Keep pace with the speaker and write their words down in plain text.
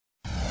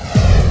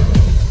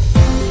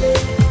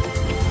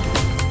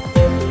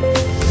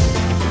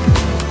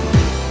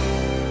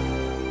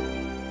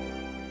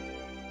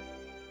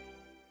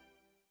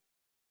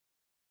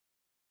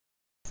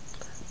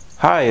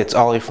Hi, it's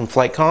Ollie from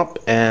FlightComp,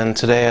 and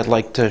today I'd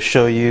like to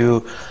show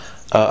you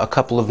a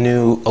couple of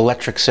new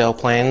electric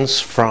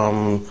sailplanes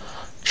from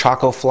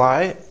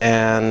Chocofly,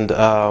 and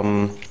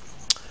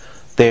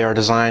they are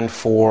designed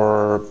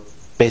for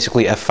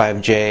basically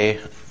F5J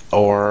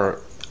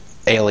or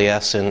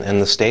ALES in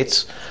the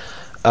States.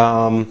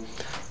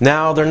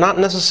 Now, they're not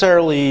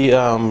necessarily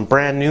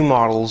brand new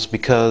models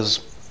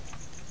because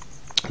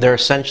they're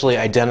essentially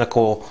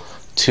identical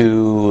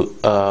to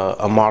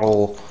a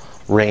model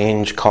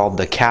range called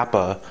the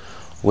Kappa,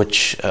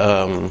 which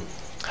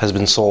has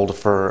been sold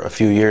for a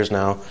few years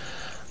now.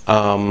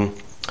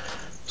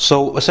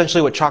 So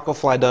essentially what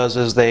Chocofly does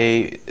is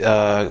they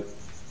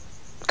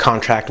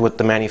contract with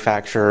the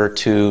manufacturer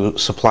to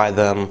supply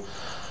them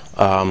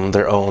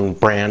their own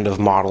brand of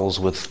models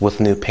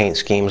with new paint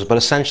schemes. But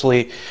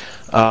essentially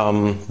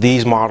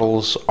these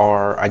models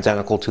are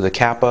identical to the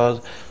Kappa.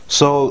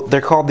 So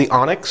they're called the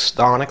Onyx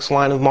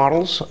line of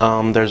models.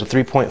 There's a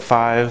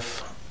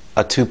 3.5,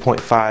 a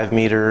 2.5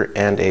 meter,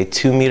 and a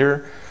 2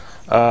 meter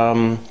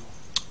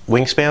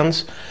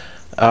wingspans.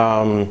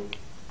 And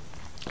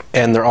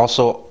they're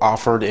also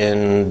offered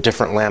in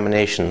different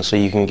laminations, so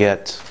you can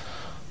get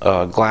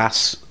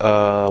glass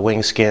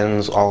wing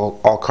skins,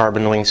 all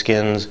carbon wing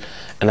skins,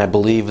 and I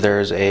believe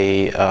there's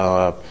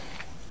a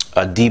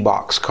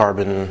D-box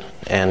carbon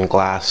and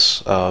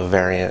glass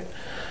variant.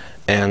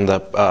 And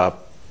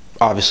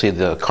obviously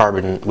the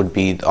carbon would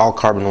be, all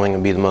carbon wing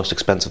would be the most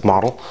expensive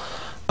model.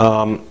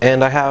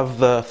 And I have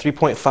the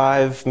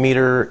 3.5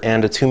 meter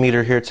and a 2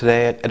 meter here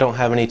today. I don't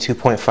have any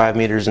 2.5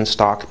 meters in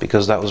stock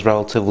because that was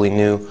relatively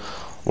new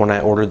when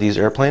I ordered these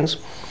airplanes.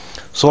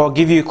 So I'll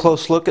give you a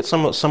close look at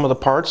some of the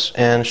parts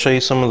and show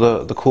you some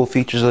of the cool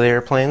features of the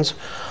airplanes.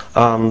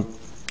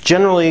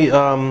 Generally,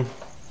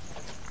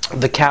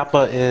 the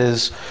Kappa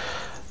is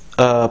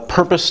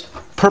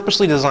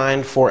purposely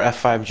designed for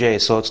F5J,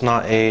 so it's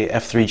not a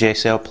F3J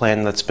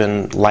sailplane that's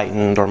been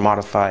lightened or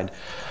modified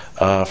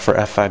for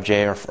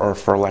F5J or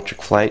for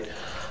electric flight.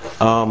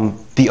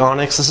 The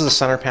Onyx, this is a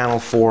center panel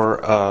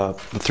for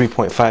the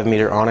 3.5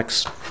 meter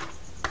Onyx,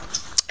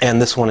 and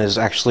this one is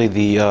actually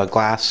the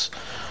glass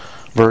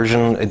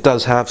version. It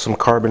does have some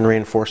carbon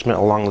reinforcement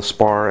along the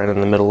spar and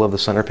in the middle of the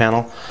center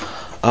panel.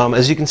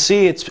 As you can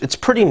see, it's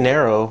pretty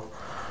narrow,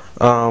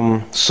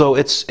 so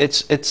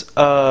it's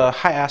a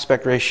high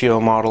aspect ratio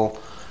model.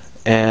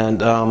 And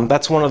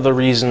that's one of the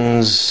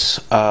reasons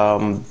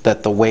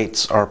that the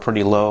weights are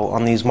pretty low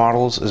on these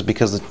models, is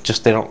because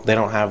they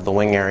don't have the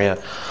wing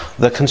area.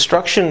 The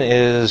construction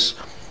is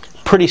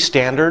pretty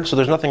standard, so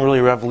there's nothing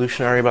really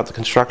revolutionary about the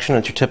construction.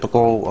 It's your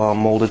typical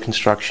molded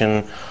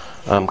construction,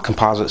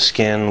 composite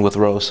skin with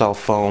row cell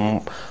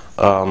foam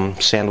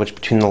sandwiched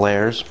between the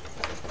layers.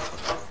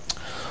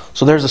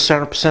 So there's the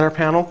center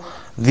panel.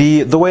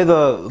 The way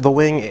the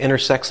wing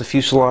intersects the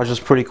fuselage is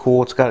pretty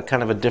cool. It's got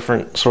kind of a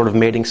different sort of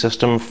mating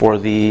system for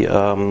the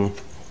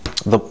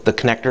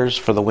connectors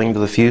for the wing to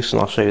the fuse,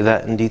 and I'll show you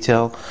that in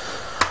detail.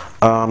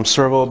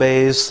 Servo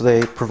bays,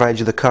 they provide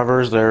you the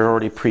covers. They're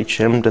already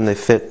pre-trimmed and they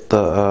fit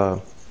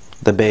the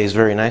bays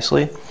very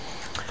nicely.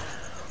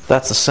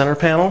 That's the center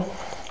panel.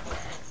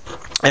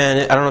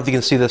 And I don't know if you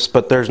can see this,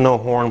 but there's no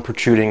horn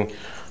protruding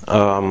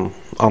on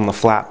the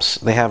flaps.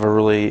 They have a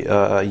really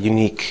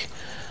unique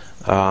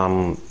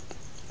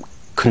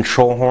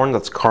control horn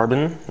that's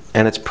carbon,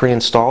 and it's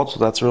pre-installed, so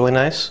that's really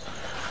nice.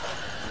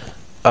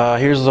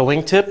 Here's the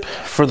wingtip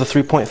for the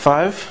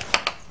 3.5.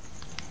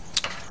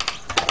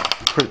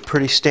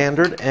 Pretty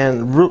standard.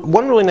 And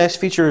one really nice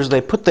feature is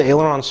they put the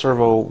aileron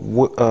servo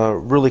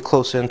really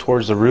close in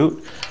towards the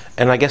root,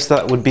 and I guess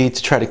that would be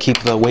to try to keep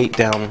the weight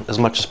down as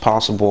much as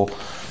possible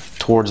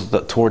towards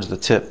the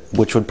tip,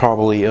 which would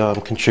probably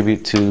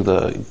contribute to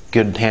the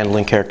good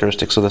handling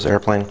characteristics of this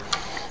airplane.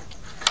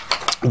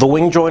 The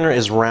wing joiner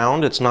is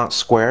round, it's not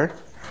square.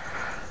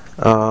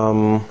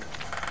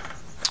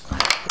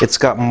 It's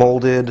got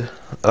molded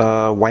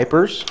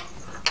wipers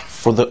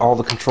for all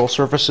the control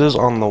surfaces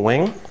on the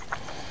wing.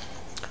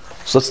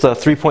 So that's the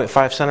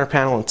 3.5 center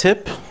panel and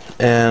tip.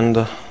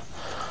 And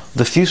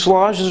the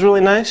fuselage is really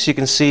nice. You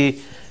can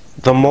see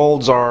the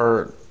molds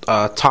are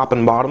top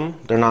and bottom.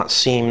 They're not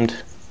seamed.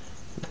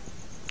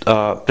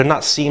 They're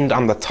not seamed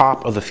on the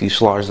top of the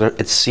fuselage.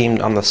 It's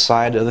seamed on the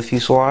side of the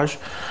fuselage,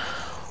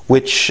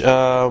 which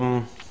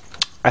I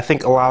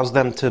think allows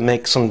them to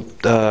make some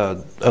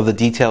of the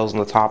details on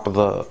the top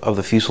of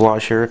the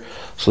fuselage here,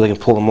 so they can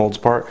pull the molds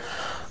apart.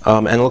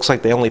 And it looks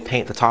like they only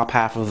paint the top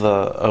half of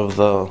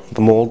the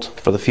mold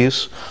for the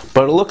fuse,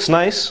 but it looks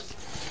nice.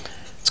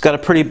 It's got a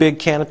pretty big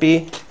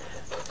canopy.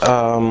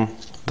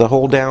 The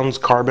hold down's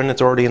carbon.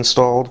 It's already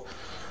installed.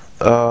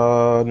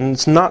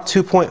 It's not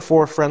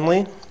 2.4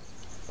 friendly.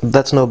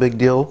 That's no big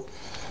deal.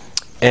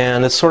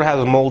 And it sort of has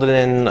a molded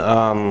in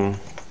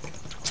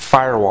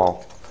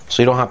firewall,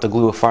 so you don't have to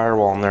glue a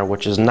firewall in there,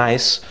 which is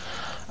nice.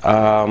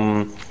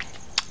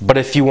 But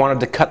if you wanted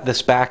to cut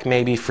this back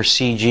maybe for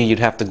CG, you'd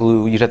have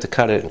to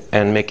cut it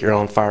and make your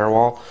own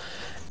firewall.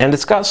 And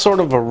it's got sort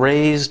of a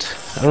raised,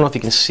 I don't know if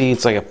you can see,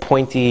 it's like a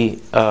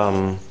pointy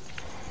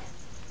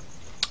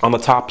on the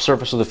top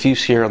surface of the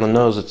fuse here on the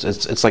nose,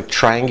 it's like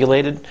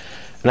triangulated,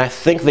 and I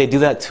think they do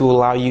that to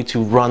allow you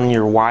to run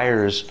your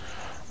wires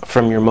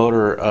from your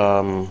motor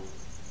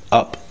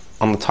up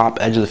on the top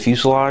edge of the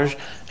fuselage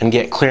and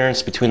get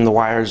clearance between the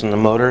wires and the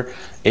motor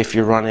if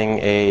you're running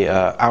a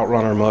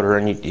outrunner motor,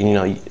 and you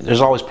know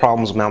there's always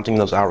problems mounting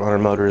those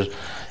outrunner motors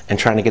and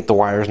trying to get the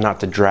wires not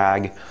to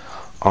drag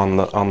on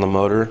the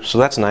motor. So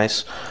that's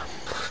nice.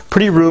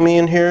 Pretty roomy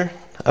in here.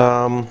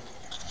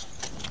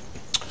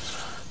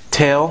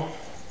 Tail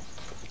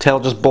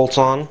just bolts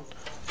on,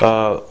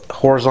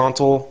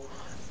 horizontal,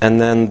 and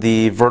then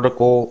the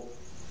vertical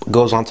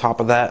goes on top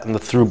of that, and the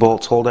through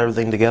bolts hold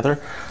everything together,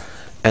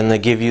 and they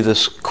give you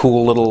this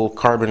cool little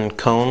carbon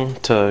cone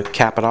to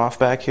cap it off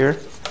back here.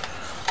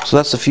 So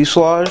that's the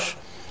fuselage.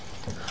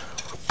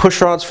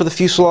 Push rods for the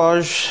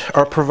fuselage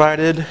are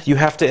provided. You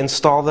have to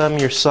install them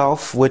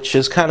yourself, which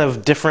is kind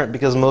of different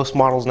because most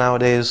models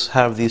nowadays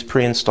have these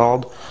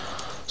pre-installed.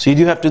 So you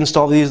do have to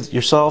install these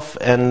yourself,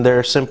 and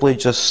they're simply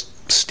just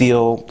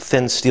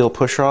thin steel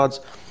push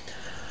rods.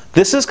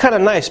 This is kind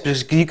of nice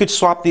because you could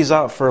swap these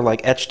out for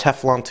like etched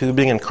Teflon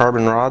tubing and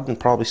carbon rod and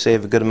probably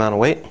save a good amount of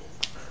weight.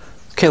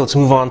 Okay, let's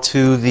move on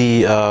to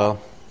the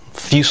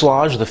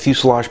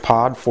fuselage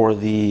pod for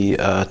the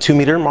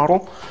 2-meter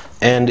model.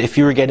 And if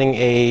you were getting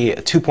a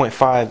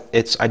 2.5,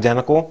 it's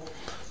identical.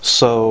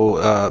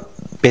 So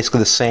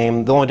basically the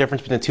same. The only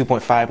difference between the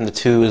 2.5 and the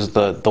 2 is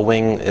the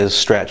wing is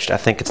stretched. I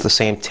think it's the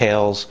same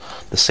tails,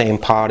 the same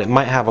pod. It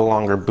might have a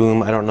longer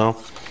boom, I don't know.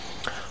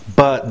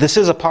 But this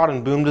is a pod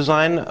and boom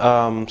design,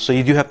 so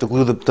you do have to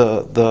glue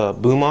the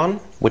boom on,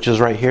 which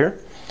is right here.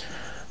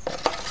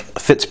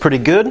 Fits pretty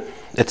good.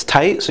 It's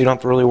tight, so you don't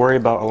have to really worry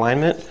about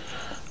alignment.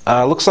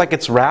 Looks like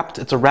it's wrapped.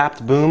 It's a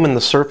wrapped boom, and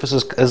the surface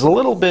is a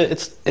little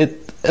bit.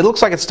 It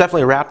looks like it's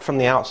definitely wrapped from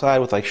the outside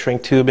with like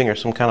shrink tubing or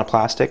some kind of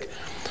plastic.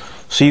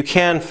 So you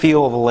can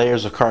feel the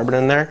layers of carbon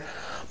in there,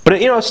 but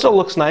it still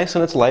looks nice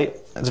and it's light.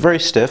 It's very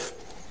stiff.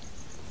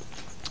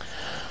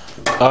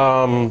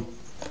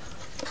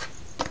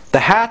 The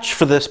hatch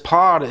for this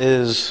pod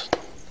is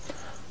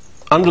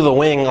under the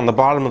wing on the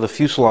bottom of the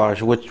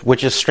fuselage,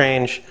 which is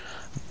strange.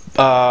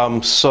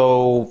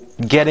 So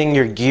getting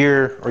your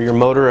gear or your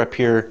motor up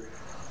here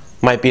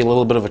might be a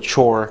little bit of a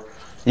chore.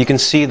 You can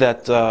see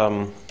that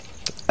the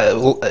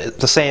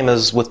same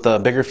as with the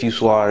bigger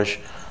fuselage,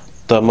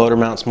 the motor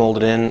mount's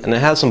molded in, and it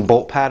has some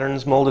bolt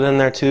patterns molded in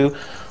there too,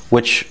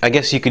 which I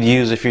guess you could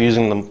use if you're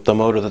using the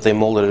motor that they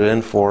molded it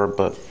in for,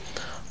 but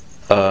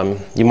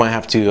you might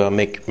have to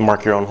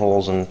mark your own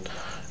holes and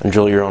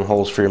drill your own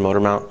holes for your motor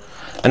mount.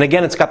 And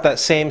again, it's got that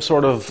same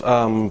sort of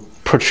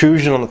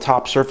protrusion on the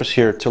top surface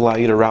here to allow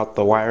you to route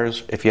the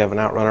wires if you have an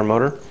outrunner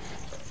motor.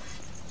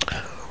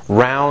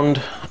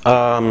 Round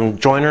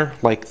joiner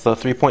like the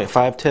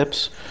 3.5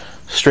 tips,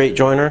 straight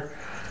joiner.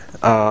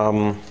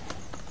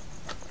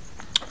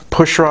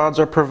 Push rods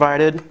are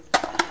provided.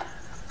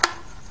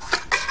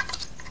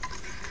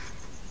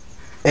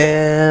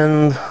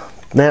 And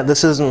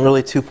this isn't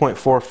really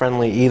 2.4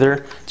 friendly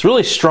either. It's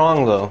really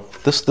strong though.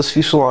 This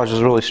fuselage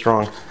is really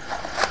strong.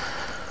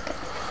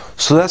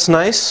 So that's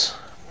nice.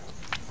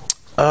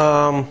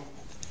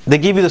 They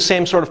give you the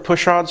same sort of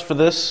push rods for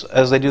this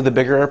as they do the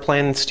bigger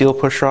airplane steel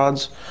push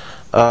rods.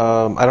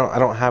 I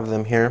don't have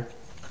them here.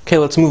 Okay,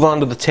 let's move on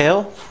to the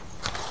tail.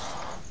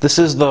 This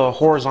is the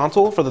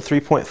horizontal for the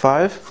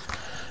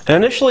 3.5.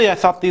 And initially I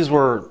thought these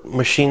were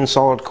machined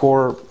solid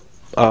core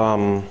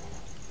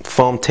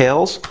foam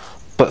tails,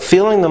 but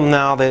feeling them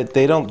now,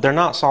 they're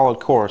not solid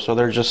core, so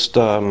they're just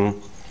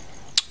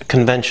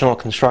conventional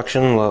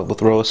construction with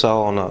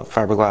Rosel on a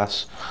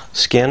fiberglass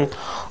skin.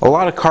 A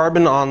lot of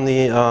carbon on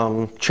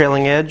the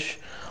trailing edge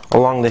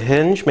along the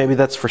hinge. Maybe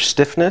that's for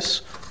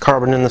stiffness.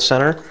 Carbon in the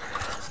center.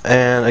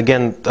 And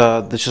again,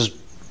 this just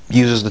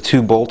uses the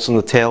 2 bolts in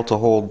the tail to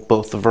hold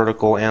both the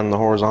vertical and the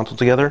horizontal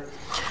together.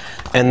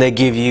 And they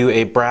give you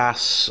a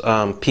brass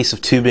piece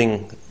of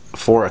tubing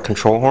for a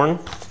control horn.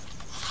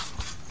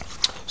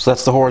 So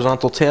that's the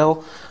horizontal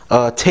tail.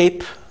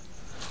 Tape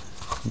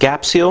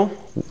gap seal,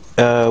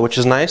 which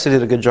is nice. They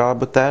did a good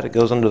job with that. It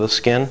goes under the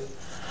skin.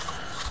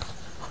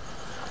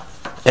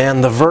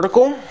 And the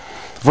vertical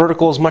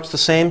is much the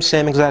same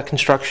exact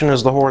construction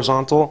as the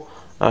horizontal.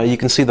 You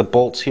can see the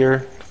bolts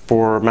here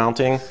for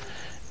mounting.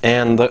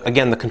 And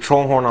again, the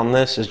control horn on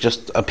this is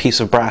just a piece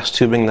of brass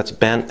tubing that's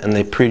bent, and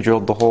they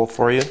pre-drilled the hole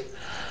for you.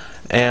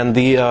 And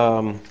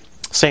the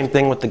same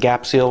thing with the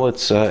gap seal.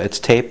 It's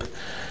tape.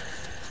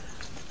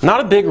 Not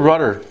a big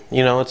rudder.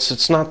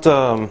 It's not.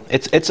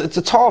 It's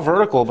a tall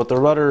vertical, but the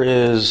rudder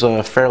is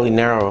fairly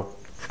narrow.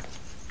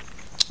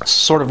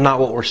 Sort of not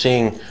what we're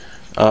seeing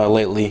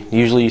lately.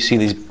 Usually, you see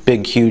these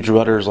big, huge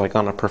rudders like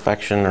on a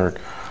Perfection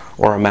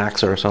or a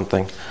Maxa or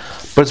something.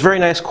 But it's very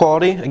nice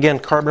quality. Again,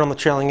 carbon on the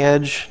trailing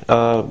edge,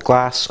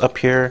 glass up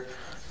here,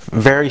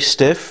 very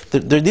stiff.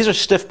 These are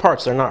stiff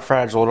parts. They're not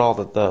fragile at all.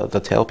 The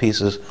tail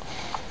pieces.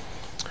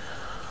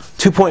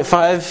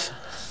 2.5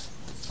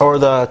 or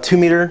the 2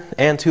 meter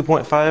and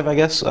 2.5, I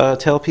guess,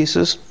 tail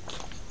pieces.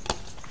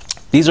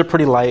 These are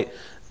pretty light.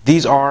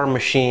 These are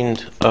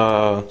machined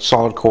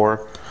solid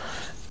core,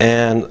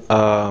 and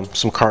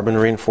some carbon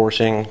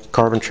reinforcing,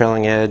 carbon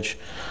trailing edge,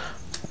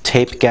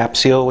 tape gap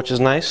seal, which is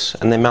nice,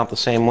 and they mount the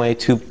same way,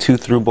 two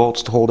through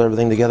bolts to hold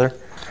everything together.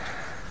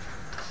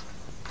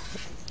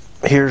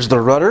 Here's the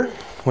rudder,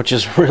 which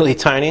is really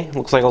tiny,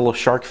 looks like a little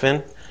shark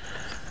fin.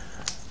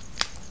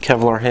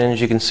 Kevlar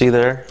hinge, you can see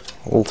there,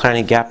 a little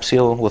tiny gap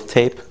seal with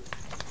tape.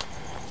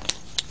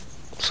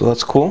 So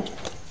that's cool.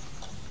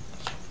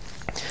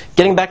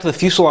 Getting back to the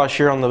fuselage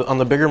here on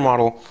the bigger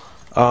model,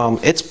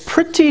 it's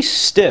pretty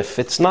stiff.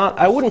 It's not,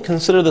 I wouldn't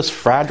consider this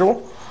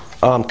fragile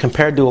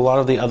compared to a lot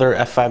of the other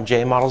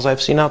F5J models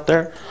I've seen out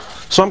there.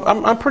 So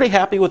I'm pretty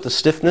happy with the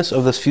stiffness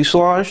of this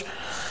fuselage,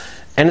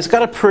 and it's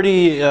got a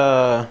pretty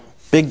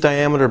big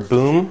diameter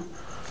boom,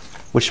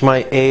 which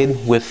might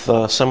aid with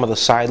some of the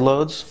side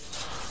loads.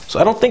 So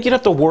I don't think you'd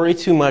have to worry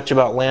too much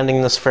about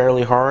landing this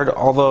fairly hard,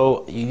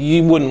 although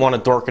you wouldn't want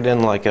to dork it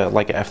in like a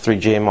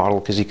F3J model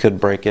because you could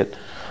break it.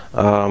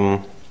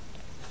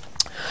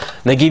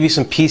 They give you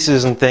some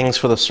pieces and things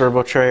for the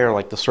servo tray or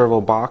like the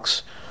servo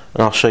box,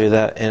 and I'll show you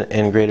that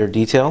in greater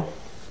detail.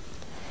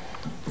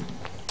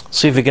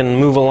 See if we can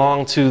move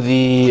along to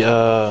the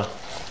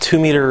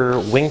 2-meter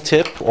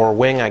wingtip, or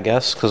wing I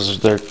guess, because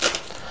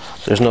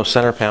there's no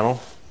center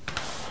panel.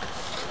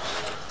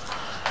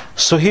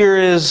 So here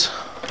is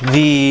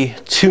the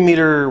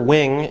 2-meter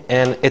wing,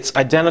 and it's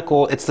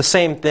identical, it's the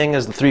same thing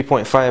as the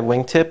 3.5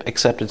 wingtip,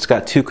 except it's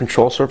got 2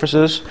 control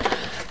surfaces,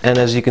 and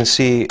as you can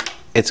see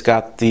it's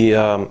got the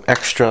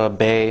extra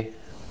bay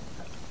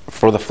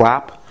for the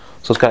flap,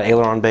 so it's got an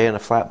aileron bay and a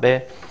flap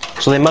bay.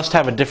 So they must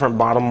have a different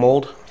bottom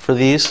mold for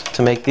these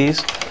to make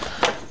these,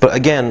 but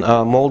again,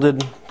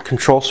 molded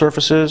control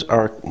surfaces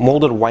are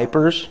molded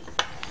wipers,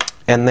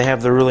 and they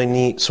have the really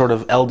neat sort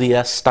of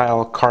LDS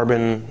style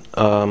carbon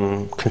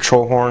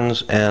control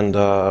horns and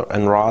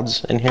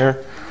rods in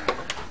here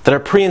that are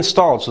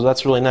pre-installed, so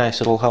that's really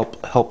nice. It'll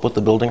help with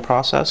the building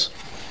process.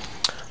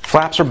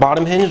 Flaps are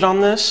bottom hinged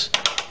on this,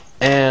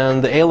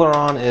 and the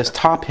aileron is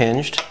top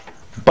hinged,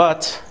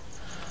 but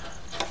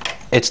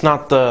it's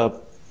not the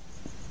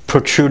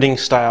protruding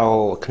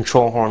style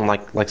control horn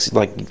like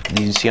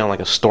you see on like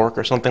a stork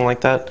or something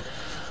like that.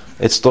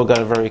 It's still got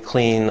a very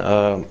clean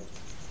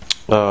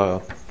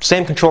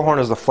same control horn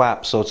as the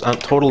flap, so it's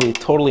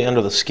totally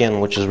under the skin,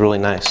 which is really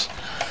nice.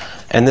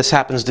 And this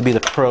happens to be the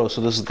Pro,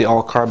 so this is the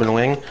all carbon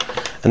wing,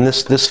 and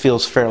this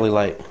feels fairly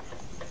light.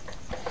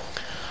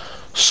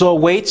 So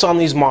weights on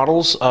these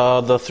models,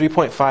 the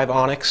 3.5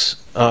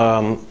 Onyx,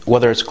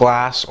 whether it's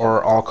glass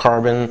or all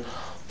carbon,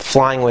 the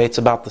flying weight's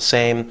about the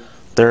same.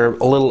 They're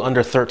a little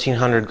under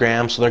 1,300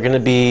 grams, so they're going to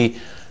be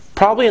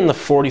probably in the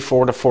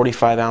 44 to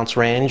 45 ounce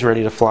range,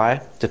 ready to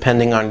fly,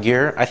 depending on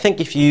gear. I think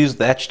if you use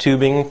the etch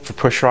tubing for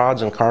push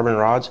rods and carbon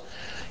rods,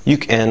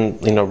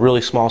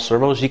 really small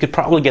servos, you could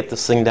probably get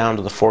this thing down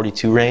to the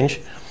 42 range,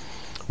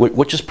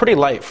 which is pretty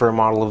light for a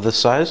model of this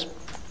size.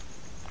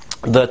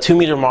 The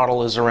 2-meter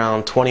model is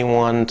around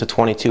 21 to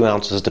 22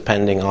 ounces,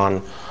 depending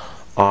on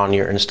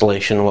your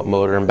installation, what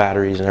motor and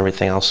batteries and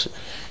everything else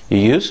you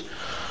use.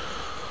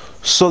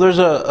 So there's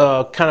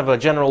a kind of a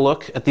general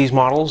look at these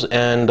models,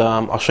 and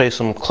I'll show you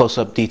some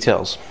close-up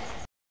details.